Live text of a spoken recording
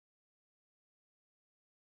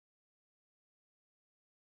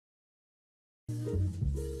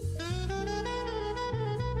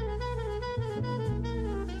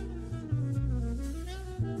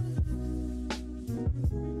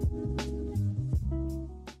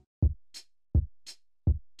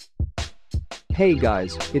Hey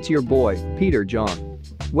guys, it's your boy, Peter John.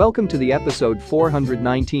 Welcome to the episode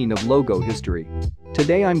 419 of Logo History.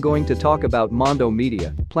 Today I'm going to talk about Mondo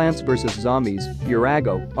Media, Plants vs Zombies,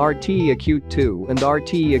 Bburago, RTÉ2 and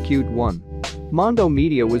RTÉ1. Mondo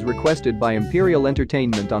Media was requested by Imperial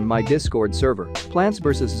Entertainment on my Discord server. Plants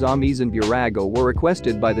vs Zombies and Bburago were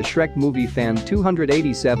requested by the Shrek movie fan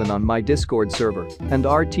 287 on my Discord server, and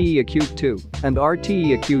RTÉ2 and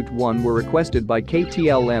RTÉ1 were requested by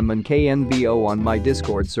KTLM and KNVO on my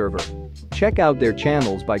Discord server. Check out their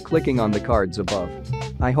channels by clicking on the cards above.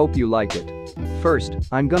 I hope you like it. First,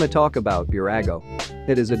 I'm gonna talk about Bburago.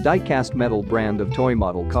 It is a die-cast metal brand of toy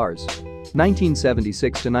model cars.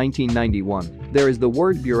 1976 to 1991, there is the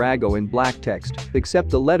word Bburago in black text, except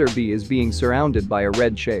the letter B is being surrounded by a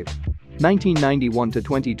red shape. 1991 to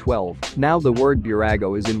 2012, now the word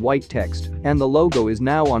Bburago is in white text, and the logo is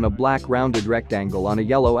now on a black rounded rectangle on a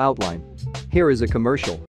yellow outline. Here is a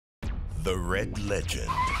commercial. The Red Legend,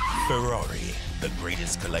 Ferrari. The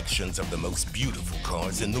greatest collections of the most beautiful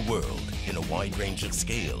cars in the world, in a wide range of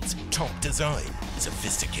scales, top design,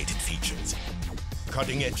 sophisticated features.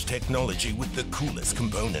 Cutting-edge technology with the coolest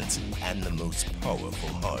components and the most powerful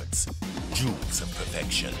hearts. Jewels of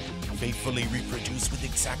perfection, faithfully reproduced with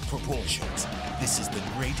exact proportions. This is the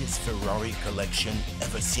greatest Ferrari collection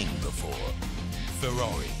ever seen before.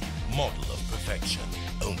 Ferrari, model of perfection,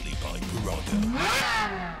 only by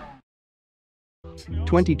Bburago.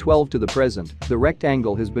 2012 to the present, the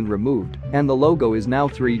rectangle has been removed, and the logo is now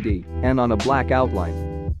 3D and on a black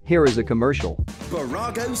outline. Here is a commercial.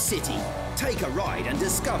 Bburago City. Take a ride and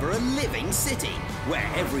discover a living city, where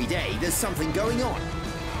every day there's something going on.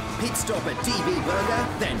 Pit stop at DB Burger,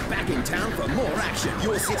 then back in town for more action.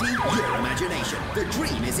 Your city, your imagination. The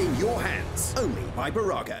dream is in your hands. Only by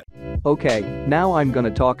Bburago. Okay, now I'm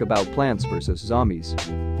gonna talk about Plants vs Zombies.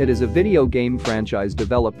 It is a video game franchise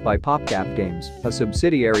developed by PopCap Games, a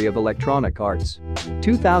subsidiary of Electronic Arts.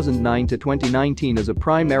 2009 to 2019 as a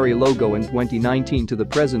primary logo and 2019 to the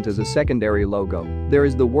present as a secondary logo. There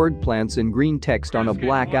is the word plants in green text on a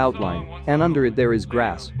black outline, and under it there is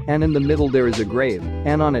grass, and in the middle there is a grave,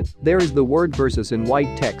 and on it, there is the word versus in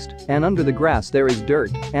white text, and under the grass there is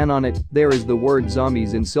dirt, and on it, there is the word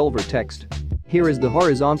zombies in silver text. Here is the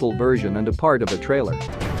horizontal version and a part of a trailer.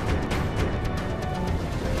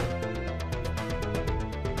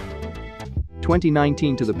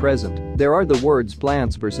 (2019 to the present), there are the words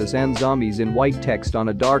plants vs and zombies in white text on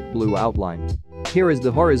a dark blue outline. Here is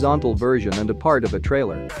the horizontal version and a part of a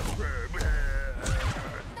trailer.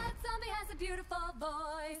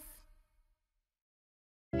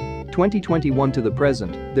 2021 to the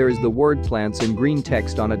present, there is the word plants in green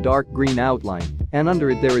text on a dark green outline, and under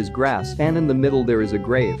it there is grass, and in the middle there is a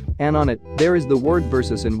grave, and on it, there is the word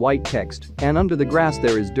versus in white text, and under the grass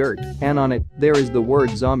there is dirt, and on it, there is the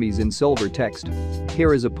word zombies in silver text.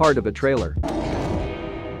 Here is a part of a trailer.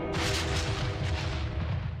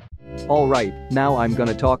 Alright, now I'm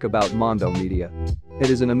gonna talk about Mondo Media. It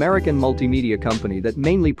is an American multimedia company that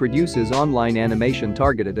mainly produces online animation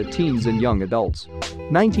targeted at teens and young adults.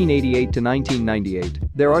 1988 to 1998,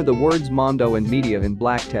 there are the words Mondo and Media in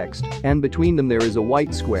black text, and between them there is a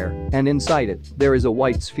white square, and inside it, there is a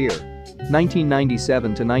white sphere.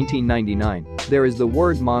 1997 to 1999, there is the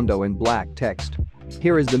word Mondo in black text.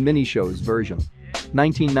 Here is the mini-shows version.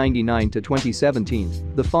 1999 to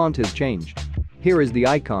 2017, the font has changed. Here is the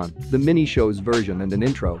icon, the mini-shows version and an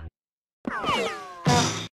intro.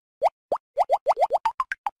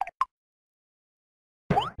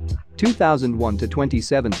 2001 to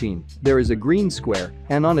 2017, there is a green square,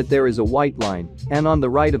 and on it there is a white line, and on the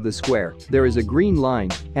right of the square, there is a green line,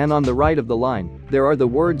 and on the right of the line, there are the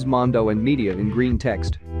words Mondo and Media in green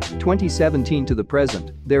text. 2017 to the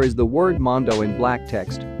present, there is the word Mondo in black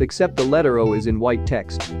text, except the letter O is in white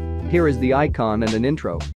text. Here is the icon and an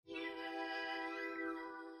intro.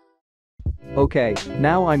 Okay,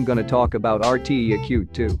 now I'm gonna talk about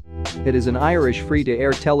RTÉ2. It is an Irish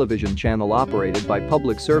free-to-air television channel operated by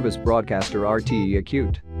public service broadcaster RTÉ.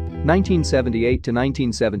 1978 to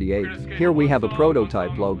 1978, here we have a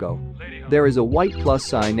prototype logo. There is a white plus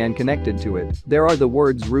sign and connected to it, there are the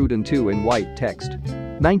words root and 2 in white text.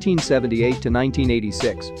 1978 to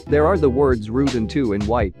 1986, there are the words root and 2 in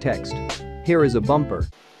white text. Here is a bumper.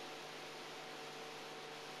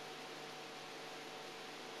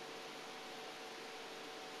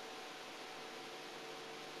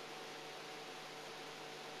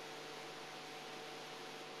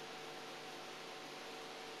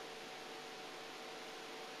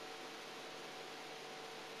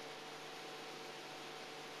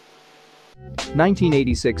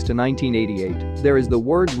 1986 to 1988, there is the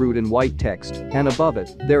word route in white text, and above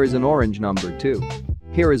it, there is an orange number 2.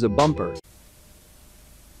 Here is a bumper.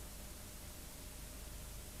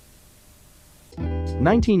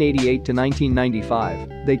 1988 to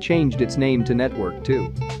 1995, they changed its name to Network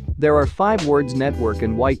 2. There are 5 words network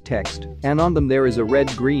in white text, and on them there is a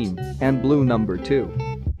red, green, and blue number 2.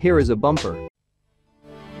 Here is a bumper.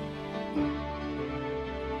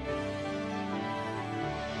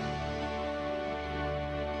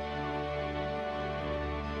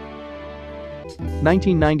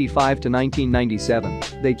 1995 to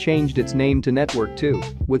 1997, they changed its name to Network 2,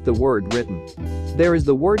 with the word written. There is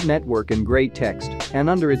the word network in gray text, and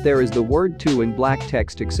under it there is the word 2 in black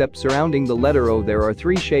text, except surrounding the letter O there are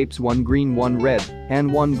 3 shapes, 1 green, 1 red,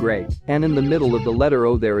 and 1 gray, and in the middle of the letter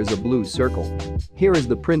O there is a blue circle. Here is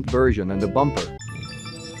the print version and a bumper.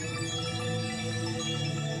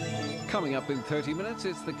 Coming up in 30 minutes,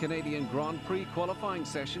 it's the Canadian Grand Prix qualifying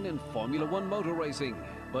session in Formula One motor racing.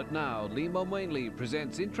 But now, Limo Mainley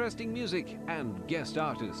presents interesting music and guest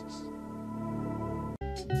artists.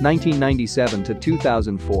 1997 to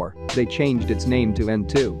 2004, they changed its name to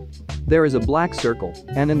N2. There is a black circle,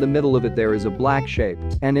 and in the middle of it there is a black shape,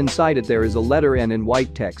 and inside it there is a letter N in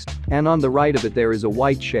white text, and on the right of it there is a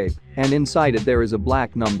white shape, and inside it there is a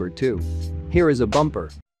black number 2. Here is a bumper.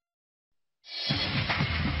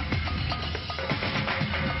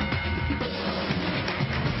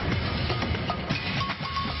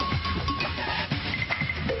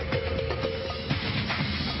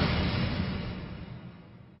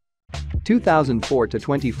 2004 to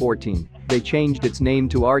 2014, they changed its name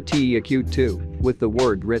to RTÉ2, with the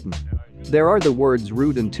word written. There are the words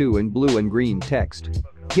route and 2 in blue and green text.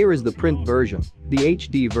 Here is the print version, the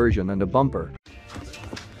HD version and a bumper.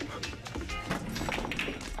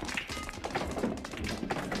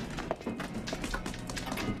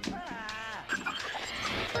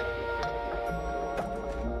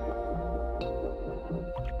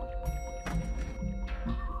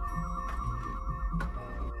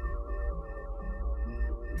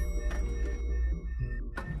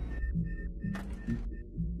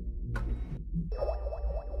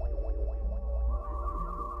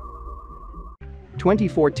 In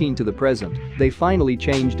 2014 to the present, they finally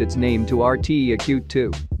changed its name to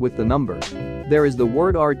RTÉ2, with the number. There is the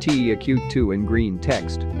word RTÉ2 in green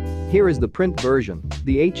text. Here is the print version,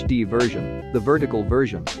 the HD version, the vertical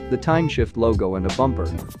version, the timeshift logo and a bumper.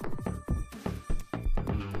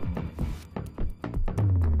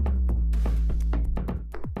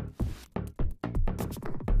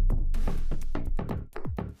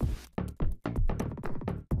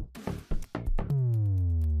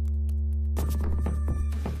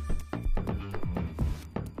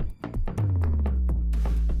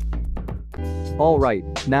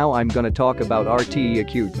 Alright, now I'm gonna talk about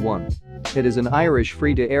RTÉ1. It is an Irish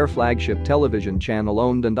free-to-air flagship television channel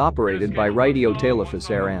owned and operated by Radio Telefís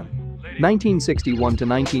Éireann. 1961 to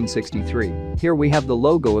 1963, here we have the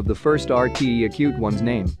logo of the first RTÉ1's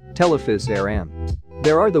name, Telefís Éireann.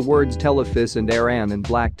 There are the words Telefís and Éireann in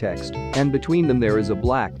black text, and between them there is a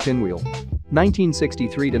black pinwheel.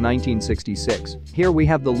 1963 to 1966, here we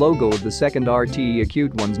have the logo of the second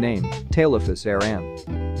RTÉ1's name, Telefís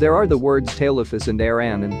Éireann. There are the words Telefís and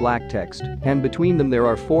Éireann in black text, and between them there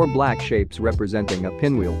are 4 black shapes representing a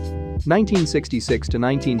pinwheel. 1966 to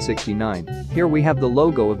 1969, here we have the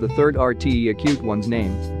logo of the third RTÉ1's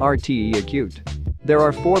name, RTÉ. There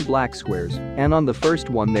are 4 black squares, and on the first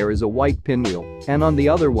one there is a white pinwheel, and on the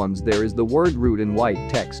other ones there is the word route in white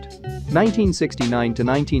text. 1969 to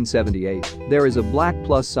 1978, there is a black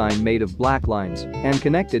plus sign made of black lines, and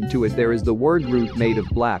connected to it there is the word route made of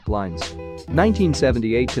black lines.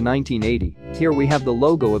 1978 to 1980, here we have the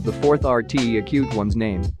logo of the fourth RTÉ1's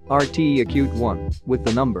name, RTÉ1, with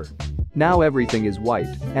the number. Now everything is white,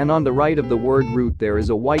 and on the right of the word route there is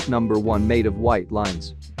a white number 1 made of white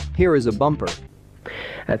lines. Here is a bumper.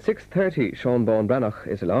 At 6:30, Sean Bawn Branagh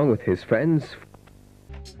is along with his friends.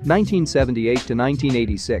 1978 to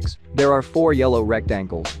 1986, there are 4 yellow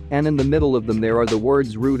rectangles, and in the middle of them there are the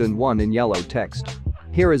words route and 1 in yellow text.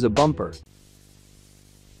 Here is a bumper.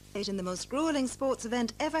 In the most grueling sports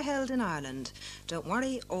event ever held in Ireland. Don't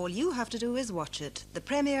worry, all you have to do is watch it. The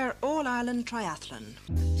premier All-Ireland Triathlon.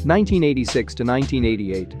 1986 to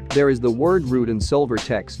 1988, there is the word route in silver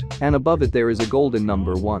text, and above it there is a golden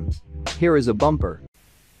number 1. Here is a bumper.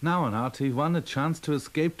 Now on RTÉ1, a chance to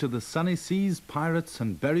escape to the sunny seas, pirates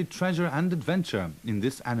and buried treasure and adventure in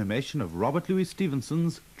this animation of Robert Louis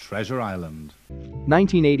Stevenson's Treasure Island.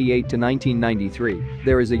 1988 to 1993,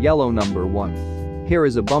 there is a yellow number 1. Here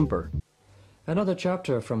is a bumper. Another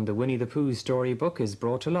chapter from the Winnie the Pooh storybook is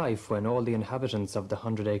brought to life when all the inhabitants of the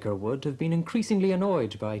 100-acre wood have been increasingly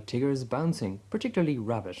annoyed by Tigger's bouncing, particularly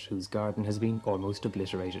Rabbit, whose garden has been almost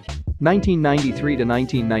obliterated. 1993 to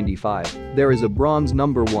 1995, there is a bronze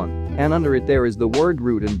number 1, and under it there is the word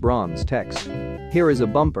root in bronze text. Here is a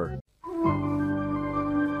bumper.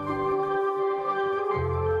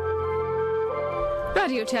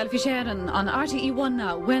 Radio Television on RTÉ One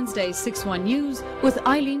now, Wednesday 6-1 News with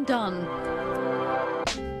Eileen Dunn.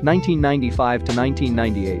 1995 to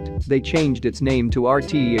 1998, they changed its name to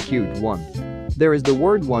RTÉ One. There is the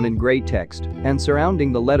word 1 in grey text, and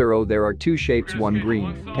surrounding the letter O there are two shapes, one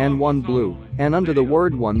green and one blue, and under the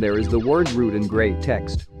word 1 there is the word root in grey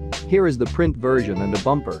text. Here is the print version and a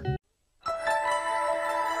bumper.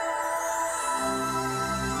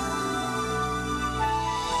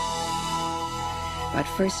 But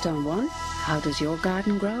first on one, how does your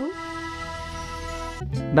garden grow?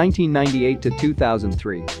 1998 to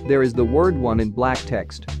 2003, there is the word 1 in black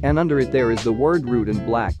text, and under it there is the word root in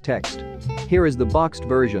black text. Here is the boxed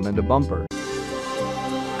version and a bumper.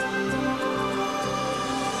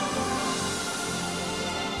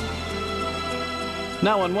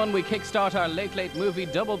 Now on One, we kickstart our late movie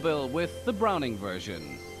double bill with the Browning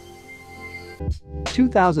version.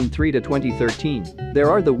 2003 to 2013, there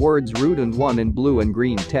are the words root and 1 in blue and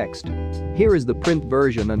green text. Here is the print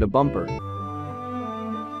version and a bumper.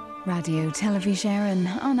 Radio Television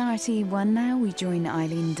on RTÉ One now, we join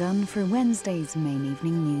Eileen Dunn for Wednesday's main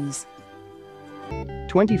evening news.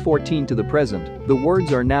 2014 to the present, the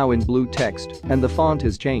words are now in blue text, and the font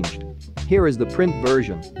has changed. Here is the print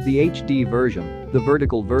version, the HD version, the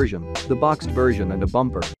vertical version, the boxed version and a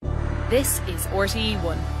bumper. This is RTÉ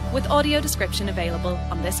One, with audio description available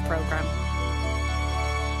on this programme.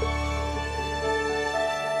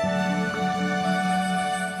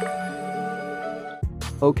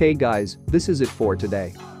 Okay guys, this is it for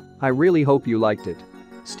today. I really hope you liked it.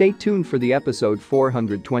 Stay tuned for the episode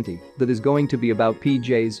 420 that is going to be about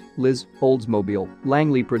PJs, Liz, Oldsmobile,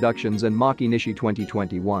 Langley Productions and Maki Nishi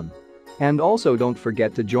 2021. And also don't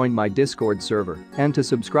forget to join my Discord server and to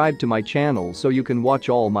subscribe to my channel so you can watch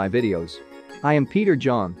all my videos. I am Peter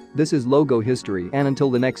John, this is Logo History, and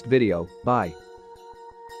until the next video, bye.